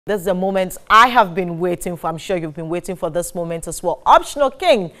This is the moment I have been waiting for. I'm sure you've been waiting for this moment as well. Optional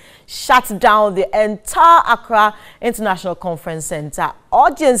King shut down the entire Accra International Conference Center.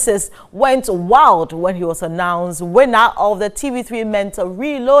 Audiences went wild when he was announced winner of the TV3 Mentor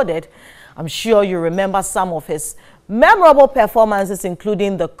Reloaded. I'm sure you remember some of his memorable performances,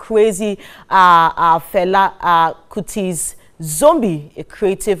 including the crazy Fela Kuti's Zombie, a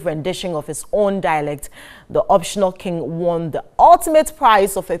creative rendition of his own dialect. The Optional King won the ultimate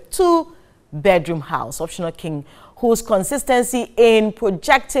prize of a 2-bedroom house. Optional King, whose consistency in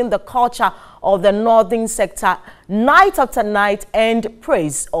projecting the culture of the northern sector night after night, earned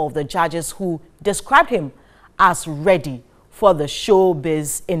praise of the judges who described him as ready for the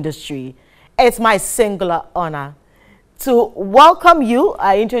showbiz industry. It's my singular honor to welcome you.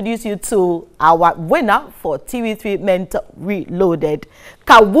 I introduce you to our winner for TV3 Mentor Reloaded,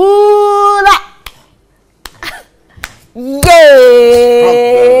 Kawula. Yay!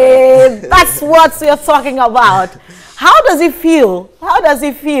 That's what we're talking about. How does it feel? How does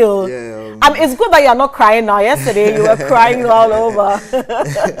it feel? Yeah, it's good that you're not crying now. Yesterday you were crying all over.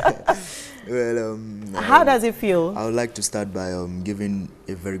 Well, how does it feel? I would like to start by giving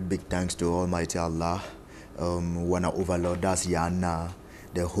a very big thanks to Almighty Allah, one overlord, that's Yana,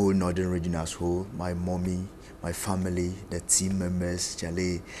 the whole northern region as whole, my mommy, my family, the team members,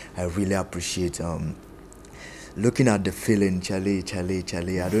 Charlie. I really appreciate looking at the feeling, Charlie.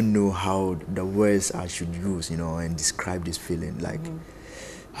 I don't know how the words I should use, and describe this feeling. Like,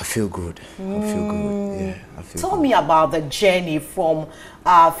 I feel good. I feel good. Yeah, I feel Tell good. me about the journey from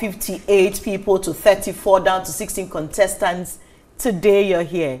 58 people to 34 down to 16 contestants. Today you're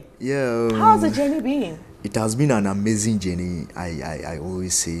here. Yeah. How's the journey been? It has been an amazing journey, I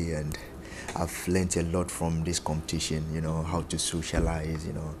always say, and I've learned a lot from this competition, how to socialize,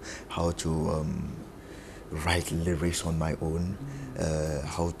 how to write lyrics on my own,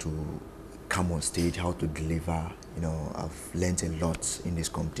 how to come on stage, how to deliver. I've learned a lot in this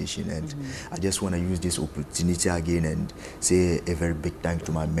competition, and I just want to use this opportunity again and say a very big thanks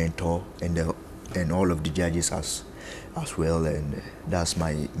to my mentor and all of the judges as well, and that's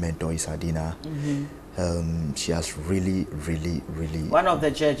my mentor, Isadina. She has really One of the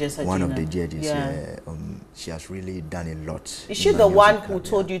judges, Adina. One of the judges, yeah. She has really done a lot. Is she the one who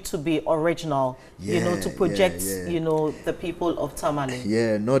told you to be original, to project, the people of Tamale?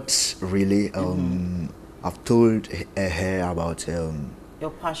 Yeah, not really. I've told her about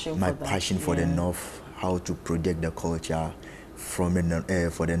your passion my for that. passion for the North, how to project the culture from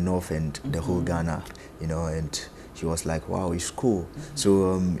for the North and the whole Ghana, and she was like, wow, it's cool.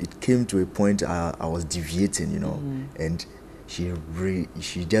 So it came to a point I was deviating, and she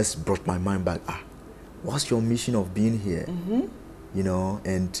just brought my mind back. What's your mission of being here?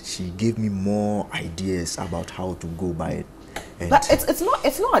 And she gave me more ideas about how to go by it. But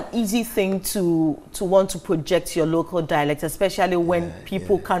it's not an easy thing to want to project your local dialect, especially when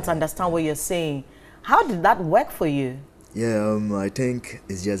people can't understand what you're saying. How did that work for you? Yeah, I think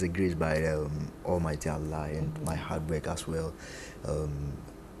it's just a grace by Almighty Allah and my hard work as well.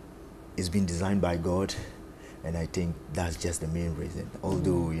 It's been designed by God, and I think that's just the main reason.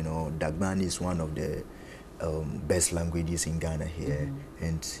 Although, Dagbani is one of the best languages in Ghana here,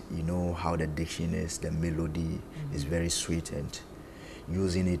 and you know how the diction is, the melody is very sweet, and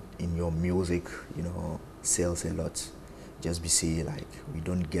using it in your music, sells a lot. Just be say like we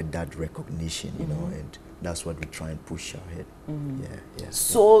don't get that recognition, and that's what we try and push ahead. Yeah.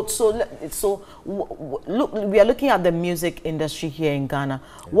 So look, we are looking at the music industry here in Ghana.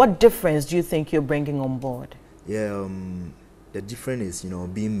 What difference do you think you're bringing on board? Yeah, the difference is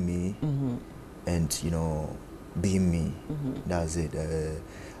being me, and being me. That's it.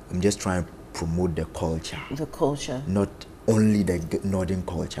 I'm just trying to promote the culture. The culture. Not only the northern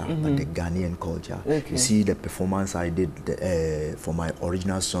culture, but the Ghanaian culture. Okay. You see, the performance I did for my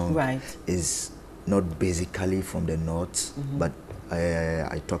original song is not basically from the north, but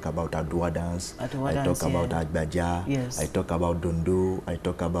I talk about Adwa dance, I talk about Agbaja, I talk about Dondo, I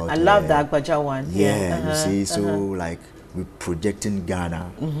talk about... I love the Agbaja one. Yeah, you see, so like we're projecting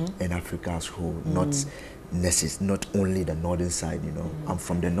Ghana and Africa as whole, not only the northern side, I'm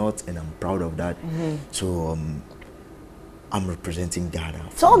from the north and I'm proud of that. So I'm representing Ghana.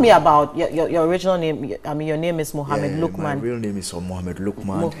 Tell me about your original name. I mean, your name is Mohammed Lukman. My real name is Mohammed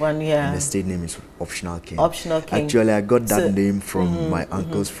Lukman. And the state name is Optional King. Optional King. Actually, I got that name from my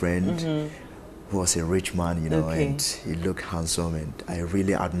uncle's friend, was a rich man, you know, and he looked handsome, and I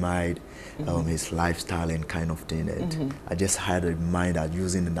really admired his lifestyle and kind of thing. And I just had in mind that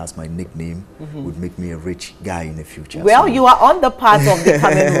using it as my nickname would make me a rich guy in the future. Well, so you are on the path of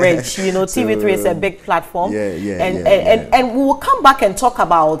becoming rich. You know, TV3 is a big platform. And we will come back and talk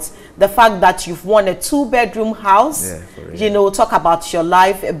about the fact that you've won a 2-bedroom house. You know, talk about your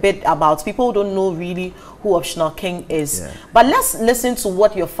life, a bit about people who don't know really who Optional King is. But let's listen to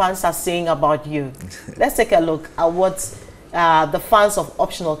what your fans are saying about you. Let's take a look at what the fans of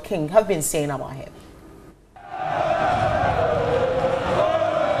Optional King have been saying about him.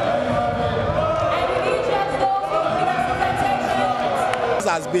 This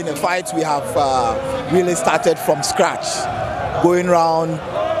has been a fight we have really started from scratch, going around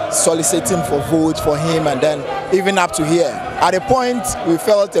soliciting for votes for him, and then even up to here. At a point, we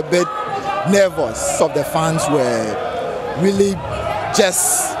felt a bit nervous of the fans were really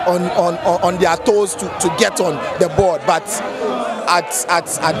just on their toes to get on the board, but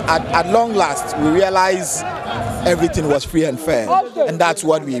at long last we realized everything was free and fair, and that's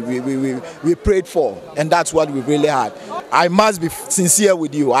what we prayed for, and that's what we really had. I must be sincere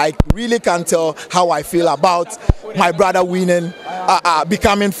with you. I really can't tell how I feel about my brother winning,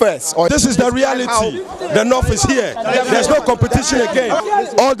 becoming first. This is the reality. The North is here. There's no competition again.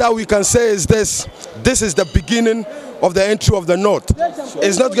 All that we can say is this. This is the beginning of the entry of the North.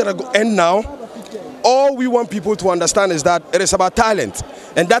 It's not going to end now. All we want people to understand is that it is about talent.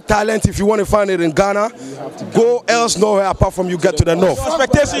 And that talent, if you want to find it in Ghana, go else nowhere apart from you get to the North.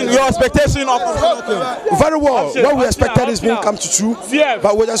 Your expectation of very well. What we expected is being come to true.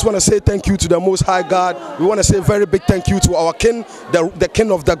 But we just want to say thank you to the Most High God. We want to say a very big thank you to our king, the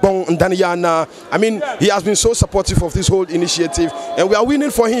king of Dagbon, Ndaniyana. I mean, he has been so supportive of this whole initiative, and we are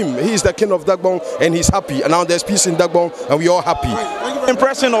winning for him. He is the king of Dagbon, and he's happy. And now there's peace in Dagbon, and we're all happy.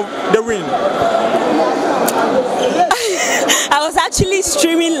 Impression of the win? I was actually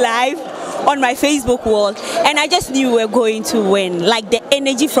streaming live on my Facebook wall, and I just knew we were going to win. Like the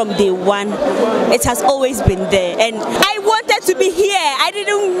energy from day one, it has always been there, and I wanted to be here. I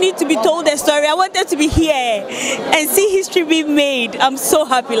didn't need to be told the story. I wanted to be here and see history being made. I'm so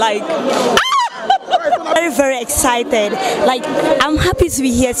happy, like very excited. Like, I'm happy to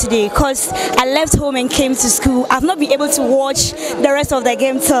be here today because I left home and came to school. I've not been able to watch the rest of the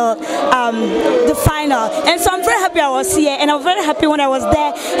game till the final, and so I'm very happy I was here, and I'm very happy when I was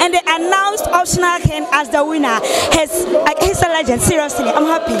there and they announced Optional King as the winner. He's a legend, seriously. I'm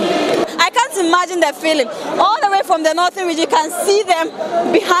happy. I can't imagine the feeling. All the way from the northern region, you can see them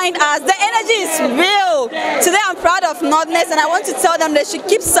behind us. The energy is real. Today I'm proud of Northerners, and I want to tell them they should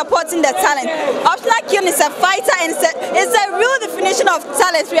keep supporting their talent. Optional King is a fighter, and it's a real definition of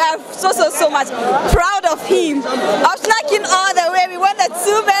talent. We are so much proud of him. Optional King all the way. We want a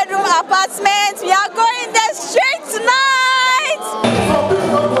 2-bedroom apartment. We are going there straight tonight.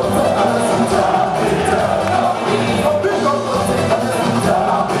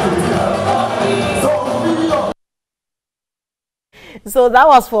 So that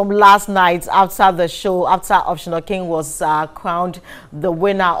was from last night after the show, after Optional King was crowned the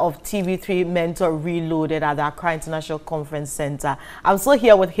winner of TV3 Mentor Reloaded at the Accra International Conference Center. I'm still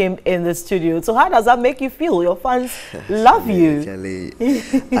here with him in the studio. So how does that make you feel? Your fans love you. Actually,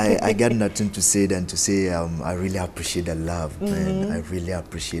 I got nothing to say than to say I really appreciate the love, man. I really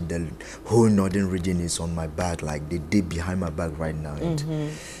appreciate the whole northern region is on my back, like they did behind my back right now.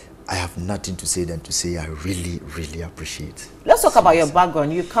 And I have nothing to say than to say I really appreciate. Let's talk about your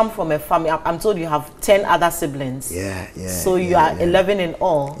background. You come from a family. I'm told you have 10 other siblings. Yeah. So you are 11 in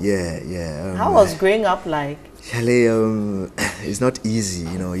all. Yeah. How was growing up like? Actually, it's not easy.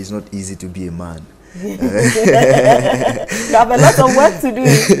 You know, it's not easy to be a man. You have a lot of work to do.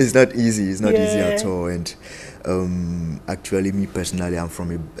 It's not easy. It's not easy at all. And actually, me personally, I'm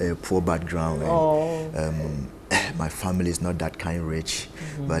from a poor background. And, my family is not that kind rich,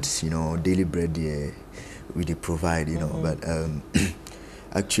 but you know, daily bread we provide, you know. But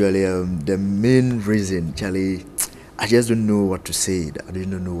actually, the main reason, Charlie, I just don't know what to say. I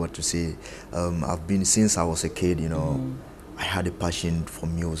didn't know what to say. I've been since I was a kid, you know. I had a passion for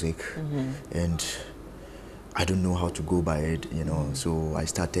music, and I don't know how to go by it, you know. So I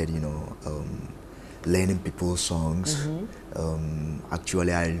started, you know, learning people's songs.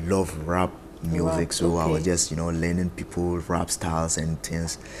 Actually, I love rap music, so I was just, you know, learning people rap styles and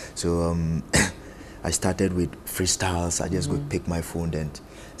things. So I started with freestyles. I just go pick my phone and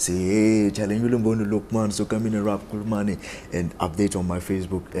say, hey, Charlie, you don't want to look, man, so come in and rap cool money, and update on my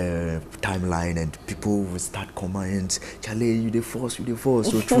Facebook timeline, and people will start comments, Charlie, you the force.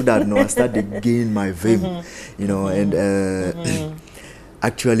 So through that, you know, I started gaining my fame, you know, and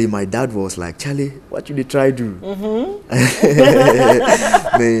actually, my dad was like, Charlie, what should you try do?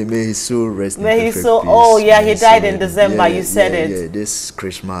 May his soul rest in perfect peace. Oh, yeah, he died in December, you said it. Yeah, this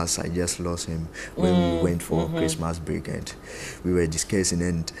Christmas, I just lost him when we went for Christmas break, and we were discussing,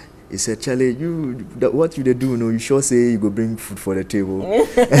 and he said, Charlie, what you do? No, you sure say you go bring food for the table.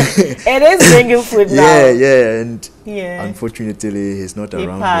 It is bringing food now. Yeah, and unfortunately, he's not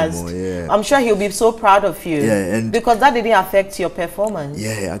around anymore. Yeah, I'm sure he'll be so proud of you. Yeah, and because that didn't affect your performance.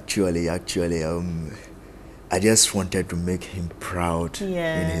 Yeah, actually, I just wanted to make him proud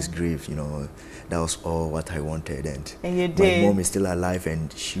in his grief. You know, that was all what I wanted, and you did. My mom is still alive,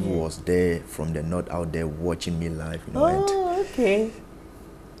 and she was there from the north out there watching me live. You know, okay.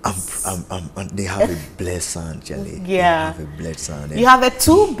 They have a blessed son, Charlie. Yeah. They have a blessed son. You have a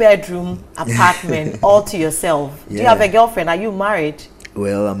 2-bedroom apartment all to yourself. Do you have a girlfriend? Are you married?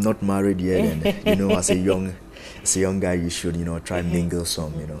 Well, I'm not married yet, and you know, as a young guy, you should, you know, try mingle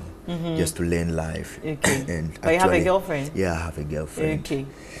some, you know, just to learn life. Okay. And but you have a girlfriend? Yeah, I have a girlfriend. Okay.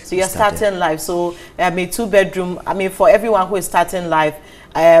 So you're starting life. So I mean, 2-bedroom. I mean, for everyone who is starting life,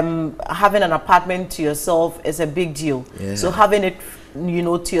 having an apartment to yourself is a big deal. Yeah. So having it, you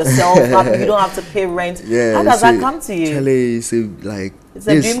know, to yourself, you don't have to pay rent. Yeah, how does that come to you? Charlie, it's a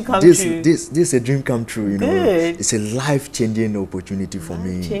dream come true. This is a dream come true. You know, Good. It's a life-changing opportunity for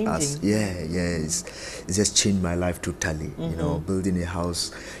me. It's just changed my life totally. You know, building a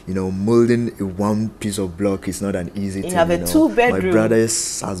house, you know, molding one piece of block is not an easy thing. You have a 2-bedroom. My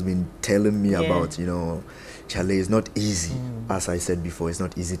brothers has been telling me about, you know, Charlie, it's not easy. As I said before, it's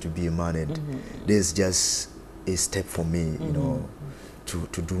not easy to be a man, and this is just a step for me, you know,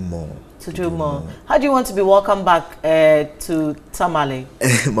 to do more. To do more. How do you want to be welcomed back to Tamale?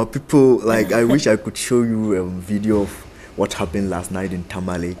 My people, like, I wish I could show you a video of what happened last night in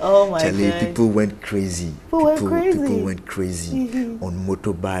Tamale. Oh my Charlie, God. people went crazy. People went crazy on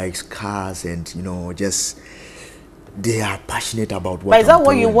motorbikes, cars, and, you know, just they are passionate about what. But is that I'm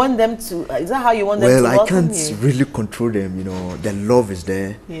what doing. you want them to? Is that how you want them to welcome Well, I can't you? really control them. You know, the love is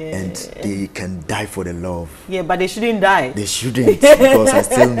there, and they can die for the love. Yeah, but they shouldn't die. They shouldn't, because I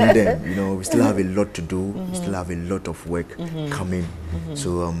still need them. You know, we still have a lot to do. We still have a lot of work coming.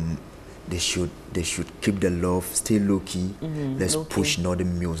 So they should keep the love, stay low key. Let's push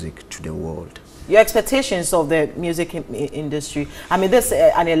northern music to the world. Your expectations of the music industry. I mean, this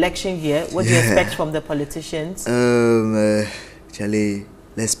an election year. What do you expect from the politicians? Charlie,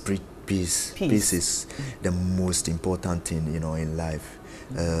 let's preach peace. Peace is the most important thing, you know, in life.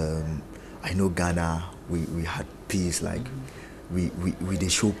 I know Ghana, we had peace. Like we they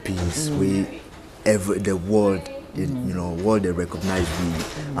show peace. The world, you know, world they recognize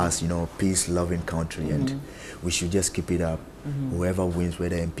we as, you know, peace-loving country, and we should just keep it up. Whoever wins,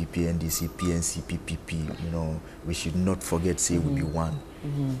 whether MPP, NDC, PNC, PPP, you know, we should not forget, say we be one.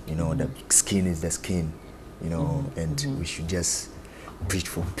 You know, the skin is the skin, you know, and we should just preach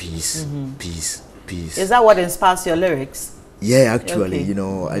for peace, peace. Is that what inspires your lyrics? Yeah, actually, you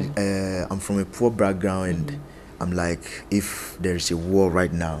know, I'm from a poor background, and I'm like, if there is a war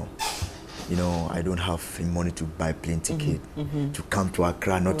right now, you know, I don't have money to buy plane ticket to come to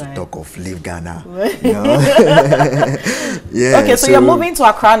Accra, not to talk of leave Ghana. You know? Yeah. Okay, so you're moving to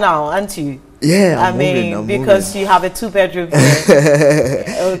Accra now, aren't you? Yeah, I'm because you have a 2-bedroom here.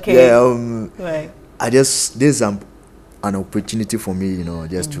 Okay. Yeah. Right. This is an opportunity for me, you know,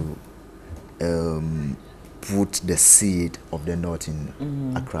 just to put the seed of the north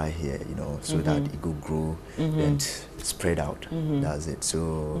in Accra here, you know, so that it could grow and spread out. That's it.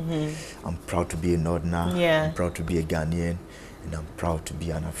 So I'm proud to be a northerner. Yeah. I'm proud to be a Ghanaian, and I'm proud to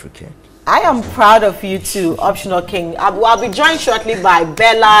be an African. I am proud of you too, Optional King. I'll be joined shortly by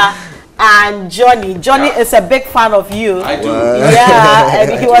Bella and Johnny. Johnny is a big fan of you. I do. Yeah,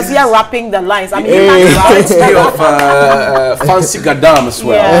 and he was here rapping the lines. I mean, he reminds me of Fancy Gadam as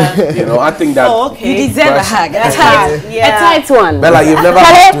well. Yeah. You know, I think that you deserve a hug. A tight one. Bella, you've never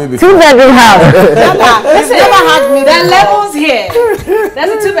hugged me before. 2-bedroom house. You've never hugged me. There are levels here.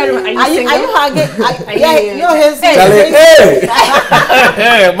 That's a 2-bedroom. Are you single? Are you hugging? Yeah, you're his.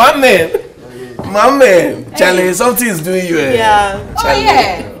 Hey, my man. Charlie, something is doing you. Yeah. Charlie. Oh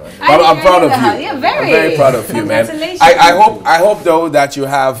yeah. But I'm proud of you. Yeah, I'm very proud of you, man. I hope though that you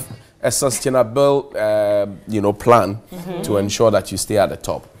have a sustainable, you know, plan to ensure that you stay at the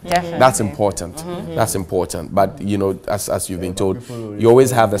top. Definitely. That's important. That's important. But you know, as you've been told, you always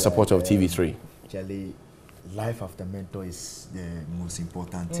have the support of TV3. Charlie, life after mentor is the most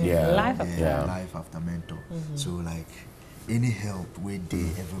important thing. Yeah. Life after life after mentor. So like, any help where they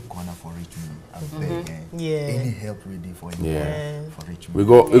ever corner for reach me, I beg. Any help we do for you, for reach me. We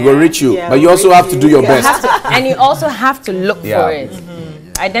go reach you, but you also have to do your best. And you also have to look for it.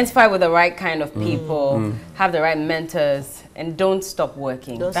 Identify with the right kind of people, have the right mentors, and don't stop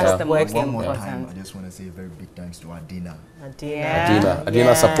working. That's the most important. One more time, I just want to say a very big thanks to Adina.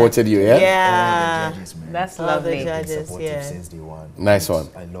 Adina supported you, yeah? All the judges, man. That's lovely. Supportive since day one. Nice one.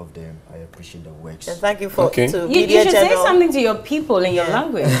 I love them. I appreciate the works. Thank you for You should say something to your people in your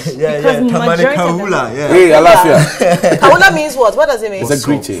language. Tamale Kahula, Hey, Alafia. Kahula means what? What does it mean? It's a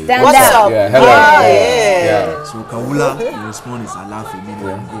greeting. What's up? Yeah, hello. So Kahula, the response is Alafe, meaning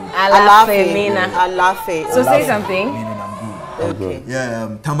I'm good. Alafe, Mina. Alafe. So say something. Meaning I'm good. Okay.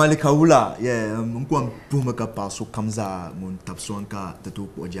 Yeah, Tamale Kahula, yeah, mkwa mpumaka paso kamza mun tapswanka tatu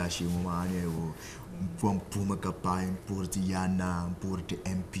pojashi mumane wo mpumaka pa import yana import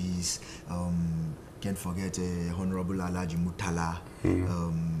MPs can't forget Honorable Alaji Mutala,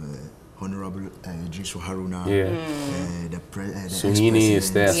 Honorable Idris Haruna, Suhini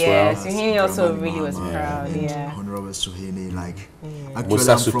is there as well. Yeah, Suhini also really was proud. Yeah, Honorable Suhini, like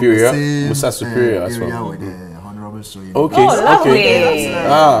Musa Superior as well. Okay, okay.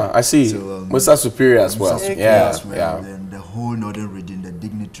 I see. So, Musa Superior as well. Yeah. Then the whole Northern region, the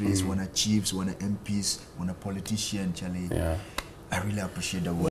dignitaries, one chiefs, one MPs, one politician, Charlie. Yeah. I really appreciate the work.